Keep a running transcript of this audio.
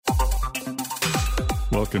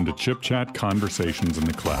welcome to Chip Chat Conversations in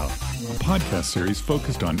the Cloud, a podcast series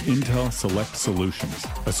focused on Intel Select Solutions,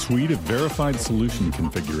 a suite of verified solution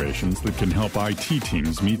configurations that can help IT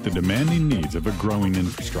teams meet the demanding needs of a growing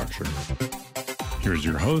infrastructure. Here's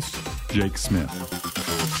your host, Jake Smith.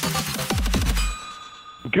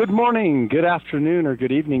 Good morning, good afternoon, or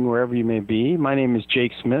good evening, wherever you may be. My name is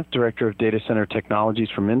Jake Smith, Director of Data Center Technologies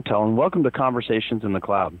from Intel, and welcome to Conversations in the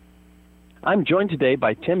Cloud. I'm joined today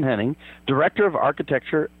by Tim Henning, Director of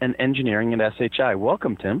Architecture and Engineering at SHI.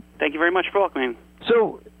 Welcome, Tim. Thank you very much for welcoming.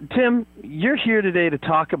 So, Tim, you're here today to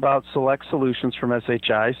talk about Select Solutions from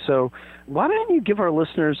SHI, so why don't you give our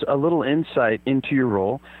listeners a little insight into your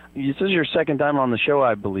role? This is your second time on the show,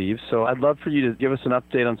 I believe, so I'd love for you to give us an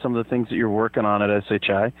update on some of the things that you're working on at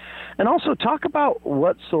SHI, and also talk about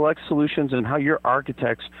what Select Solutions and how your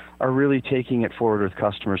architects are really taking it forward with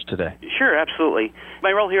customers today. Sure, absolutely.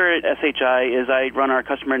 My role here at SHI is I run our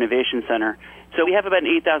Customer Innovation Center. So we have about an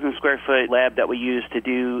 8,000 square foot lab that we use to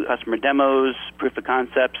do customer demos, proof of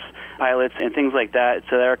concepts, pilots, and things like that,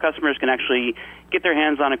 so that our customers can actually get their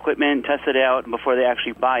hands on equipment, test it out before they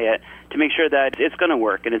actually buy it, to make sure that it's going to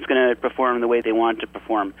work and it's going to perform the way they want it to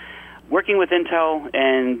perform. Working with Intel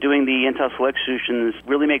and doing the Intel Select Solutions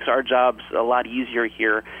really makes our jobs a lot easier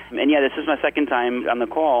here. And yeah, this is my second time on the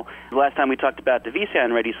call. The last time we talked about the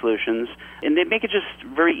vSAN Ready solutions, and they make it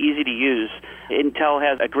just very easy to use. Intel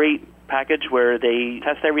has a great package where they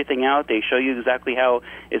test everything out. They show you exactly how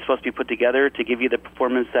it's supposed to be put together to give you the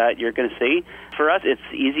performance that you're going to see. For us, it's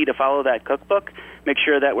easy to follow that cookbook, make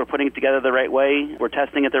sure that we're putting it together the right way, we're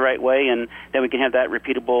testing it the right way, and then we can have that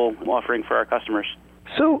repeatable offering for our customers.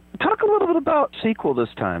 So talk a little bit about SQL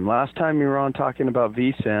this time. Last time you were on talking about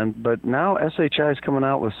vSAN, but now SHI is coming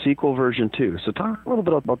out with SQL version 2. So talk a little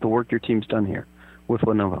bit about the work your team's done here with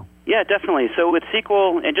Lenovo. Yeah, definitely. So with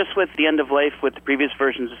SQL, and just with the end of life with the previous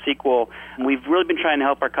versions of SQL, we've really been trying to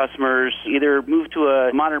help our customers either move to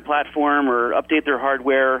a modern platform or update their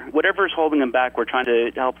hardware. Whatever's holding them back, we're trying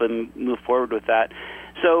to help them move forward with that.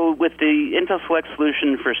 So with the Intel Select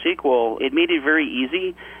solution for SQL, it made it very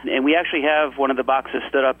easy, and we actually have one of the boxes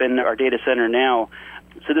stood up in our data center now.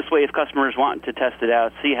 So this way, if customers want to test it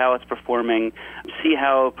out, see how it's performing, see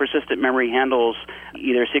how persistent memory handles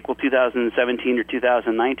either SQL 2017 or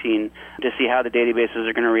 2019, to see how the databases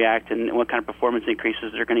are going to react and what kind of performance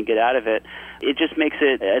increases they're going to get out of it, it just makes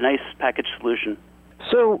it a nice packaged solution.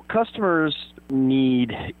 So customers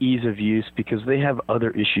need ease of use because they have other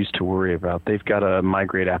issues to worry about. They've got to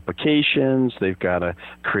migrate applications, they've got to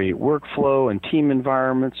create workflow and team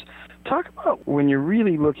environments. Talk about when you're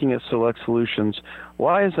really looking at Select Solutions,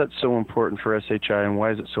 why is that so important for SHI and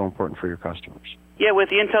why is it so important for your customers? Yeah, with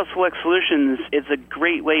the Intel Select Solutions, it's a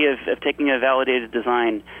great way of taking a validated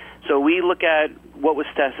design. So we look at what was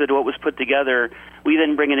tested, what was put together. We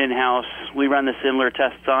then bring it in-house. We run the similar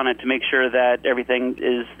tests on it to make sure that everything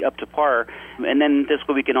is up to par. And then this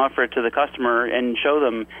way we can offer it to the customer and show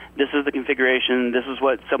them this is the configuration, this is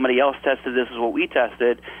what somebody else tested, this is what we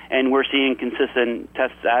tested, and we're seeing consistent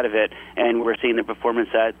tests out of it, and we're seeing the performance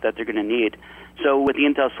that they're going to need. So with the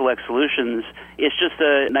Intel Select Solutions, it's just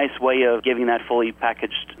a nice way of giving that fully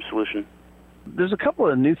packaged solution. There's a couple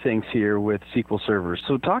of new things here with SQL servers.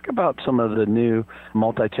 So talk about some of the new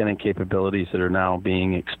multi-tenant capabilities that are now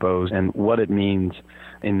being exposed and what it means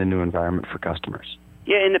in the new environment for customers.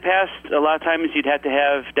 Yeah, in the past, a lot of times you'd have to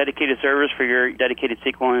have dedicated servers for your dedicated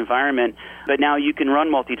SQL environment, but now you can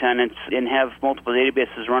run multi-tenants and have multiple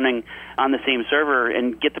databases running on the same server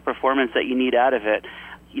and get the performance that you need out of it.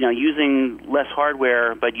 You know, using less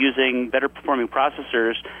hardware, but using better performing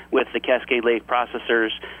processors with the Cascade Lake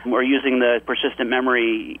processors, or using the persistent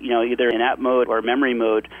memory, you know, either in app mode or memory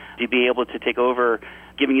mode, to be able to take over,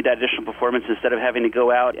 giving you that additional performance instead of having to go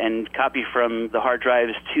out and copy from the hard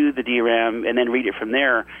drives to the DRAM and then read it from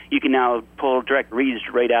there. You can now pull direct reads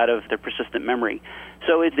right out of the persistent memory.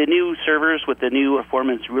 So the new servers with the new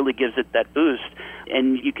performance really gives it that boost,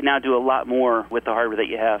 and you can now do a lot more with the hardware that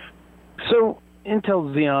you have. So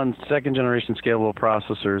Intel Xeon second-generation scalable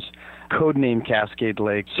processors, codenamed Cascade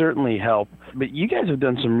Lake, certainly help. But you guys have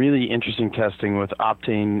done some really interesting testing with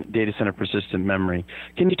Optane data center persistent memory.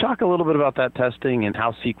 Can you talk a little bit about that testing and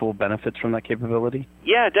how SQL benefits from that capability?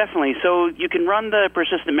 Yeah, definitely. So you can run the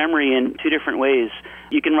persistent memory in two different ways.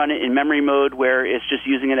 You can run it in memory mode, where it's just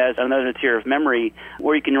using it as another tier of memory,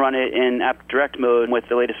 or you can run it in App Direct mode with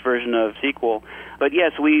the latest version of SQL. But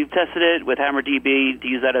yes, we've tested it with HammerDB to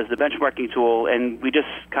use that as the benchmarking tool, and we just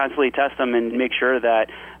constantly test them and make sure that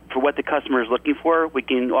for what the customer is looking for, we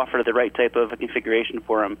can offer the right type of configuration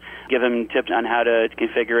for them, give them tips on how to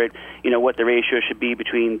configure it, you know, what the ratio should be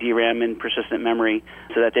between DRAM and persistent memory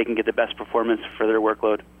so that they can get the best performance for their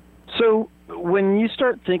workload. So When you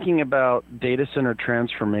start thinking about data center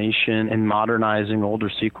transformation and modernizing older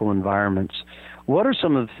SQL environments, what are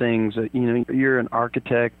some of the things that, you're an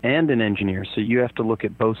architect and an engineer, so you have to look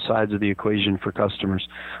at both sides of the equation for customers.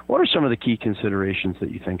 What are some of the key considerations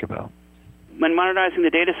that you think about? When modernizing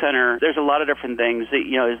the data center, there's a lot of different things.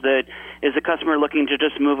 Is the customer looking to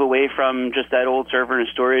just move away from just that old server and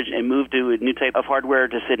storage and move to a new type of hardware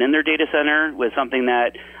to sit in their data center with something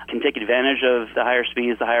that can take advantage of the higher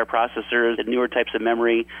speeds, the higher processors, the newer types of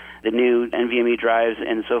memory, the new NVMe drives,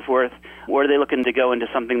 and so forth? Or are they looking to go into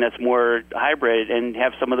something that's more hybrid and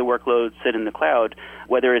have some of the workloads sit in the cloud,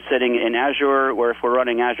 whether it's sitting in Azure or if we're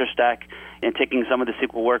running Azure Stack and taking some of the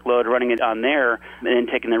SQL workload, running it on there, and then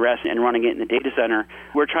taking the rest and running it in the data center?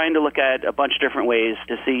 We're trying to look at a bunch of different ways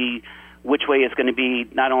to see which way is going to be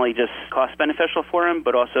not only just cost beneficial for them,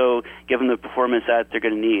 but also give them the performance that they're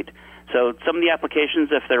going to need. So some of the applications,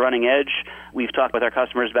 if they're running Edge, we've talked with our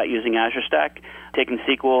customers about using Azure Stack, taking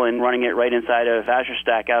SQL and running it right inside of Azure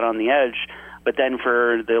Stack out on the edge. But then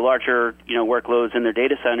for the larger, workloads in their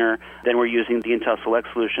data center, then we're using the Intel Select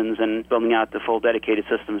solutions and building out the full dedicated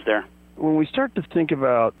systems there. When we start to think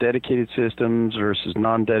about dedicated systems versus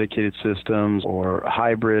non-dedicated systems or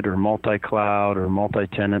hybrid or multi-cloud or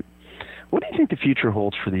multi-tenant, what do you think the future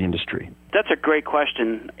holds for the industry? That's a great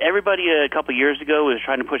question. Everybody a couple years ago was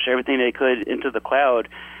trying to push everything they could into the cloud,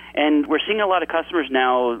 and we're seeing a lot of customers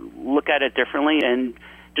now look at it differently and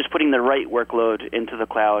just putting the right workload into the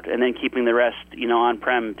cloud and then keeping the rest,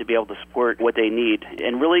 on-prem to be able to support what they need.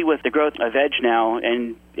 And really with the growth of Edge now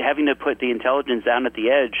and having to put the intelligence down at the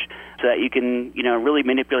edge so that you can, really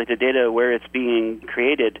manipulate the data where it's being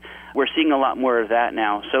created, we're seeing a lot more of that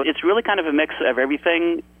now. So it's really kind of a mix of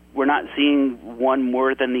everything. We're not seeing one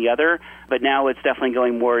more than the other, but now it's definitely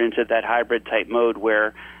going more into that hybrid type mode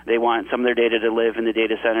where they want some of their data to live in the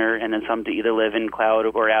data center and then some to either live in cloud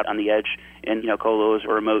or out on the edge in colos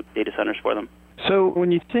or remote data centers for them. So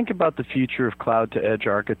when you think about the future of cloud-to-edge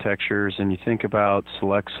architectures and you think about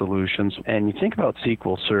Select solutions and you think about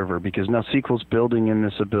SQL Server, because now SQL's building in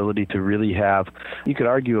this ability to really have, you could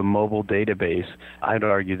argue, a mobile database. I'd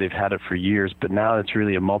argue they've had it for years, but now it's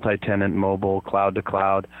really a multi-tenant mobile,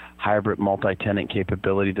 cloud-to-cloud, hybrid multi-tenant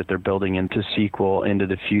capability that they're building into SQL into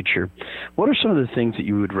the future. What are some of the things that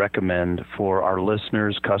you would recommend for our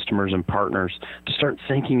listeners, customers, and partners to start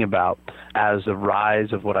thinking about as the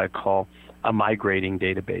rise of what I call a migrating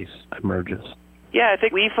database emerges? Yeah, I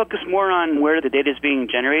think we focus more on where the data is being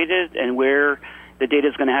generated and where the data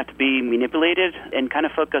is going to have to be manipulated and kind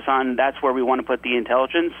of focus on that's where we want to put the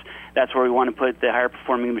intelligence, that's where we want to put the higher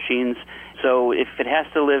performing machines. So if it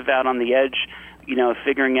has to live out on the edge,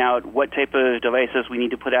 figuring out what type of devices we need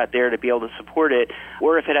to put out there to be able to support it,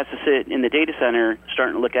 or if it has to sit in the data center,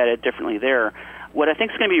 starting to look at it differently there. What I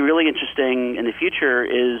think is going to be really interesting in the future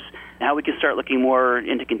is how we can start looking more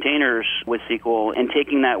into containers with SQL and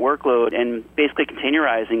taking that workload and basically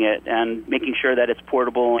containerizing it and making sure that it's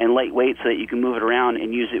portable and lightweight so that you can move it around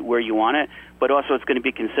and use it where you want it, but also it's going to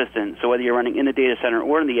be consistent. So whether you're running in the data center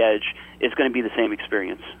or in the edge, it's going to be the same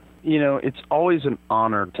experience. It's always an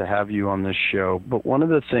honor to have you on this show, but one of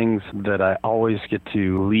the things that I always get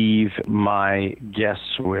to leave my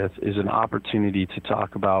guests with is an opportunity to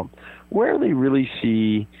talk about where they really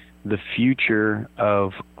see the future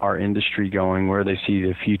of our industry going, where they see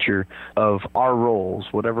the future of our roles,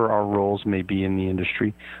 whatever our roles may be in the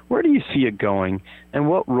industry. Where do you see it going, and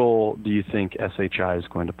what role do you think SHI is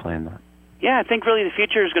going to play in that? Yeah, I think really the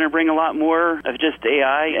future is going to bring a lot more of just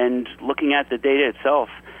AI and looking at the data itself.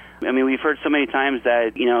 I mean, we've heard so many times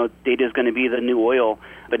that, data is going to be the new oil,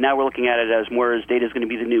 but now we're looking at it as more as data is going to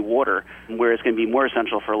be the new water, where it's going to be more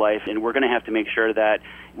essential for life, and we're going to have to make sure that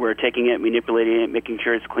we're taking it, manipulating it, making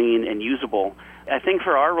sure it's clean and usable. I think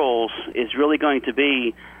for our roles is really going to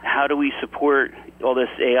be how do we support all this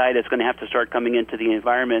AI that's going to have to start coming into the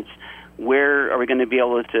environments. Where are we going to be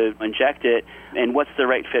able to inject it, and what's the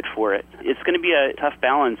right fit for it? It's going to be a tough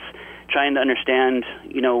balance trying to understand,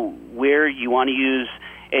 where you want to use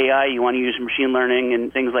AI, you want to use machine learning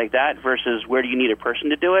and things like that versus where do you need a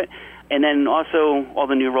person to do it. And then also all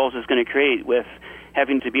the new roles it's going to create with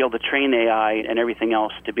having to be able to train AI and everything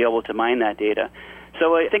else to be able to mine that data.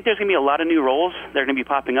 So I think there's going to be a lot of new roles that are going to be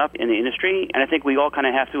popping up in the industry, and I think we all kind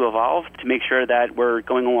of have to evolve to make sure that we're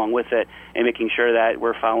going along with it and making sure that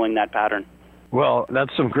we're following that pattern. Well,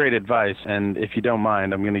 that's some great advice, and if you don't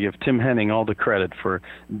mind, I'm going to give Tim Henning all the credit for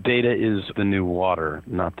data is the new water,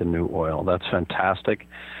 not the new oil. That's fantastic.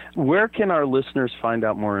 Where can our listeners find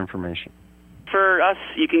out more information? For us,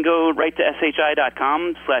 you can go right to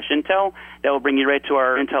shi.com/Intel. That will bring you right to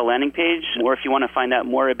our Intel landing page. Or if you want to find out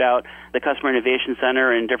more about the Customer Innovation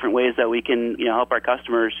Center and different ways that we can help our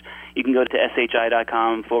customers, you can go to shi.com/CIC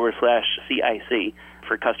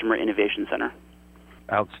for Customer Innovation Center.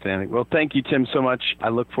 Outstanding. Well, thank you, Tim, so much. I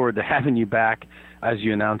look forward to having you back as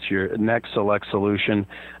you announce your next Select solution.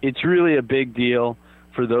 It's really a big deal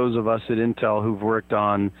for those of us at Intel who've worked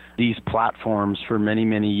on these platforms for many,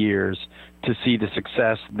 many years to see the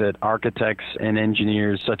success that architects and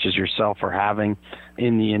engineers such as yourself are having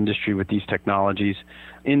in the industry with these technologies.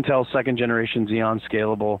 Intel's second-generation Xeon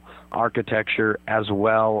Scalable architecture, as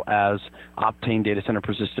well as Optane Data Center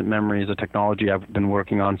Persistent Memory, is a technology I've been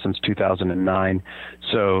working on since 2009.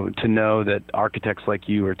 So to know that architects like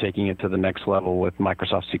you are taking it to the next level with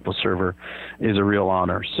Microsoft SQL Server is a real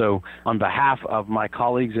honor. So on behalf of my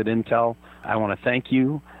colleagues at Intel, I want to thank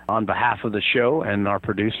you. On behalf of the show and our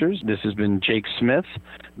producers, this has been Jake Smith,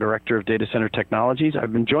 Director of Data Center Technologies.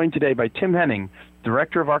 I've been joined today by Tim Henning,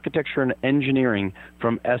 Director of Architecture and Engineering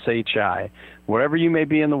from SHI. Wherever you may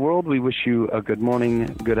be in the world, we wish you a good morning,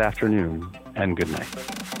 good afternoon, and good night.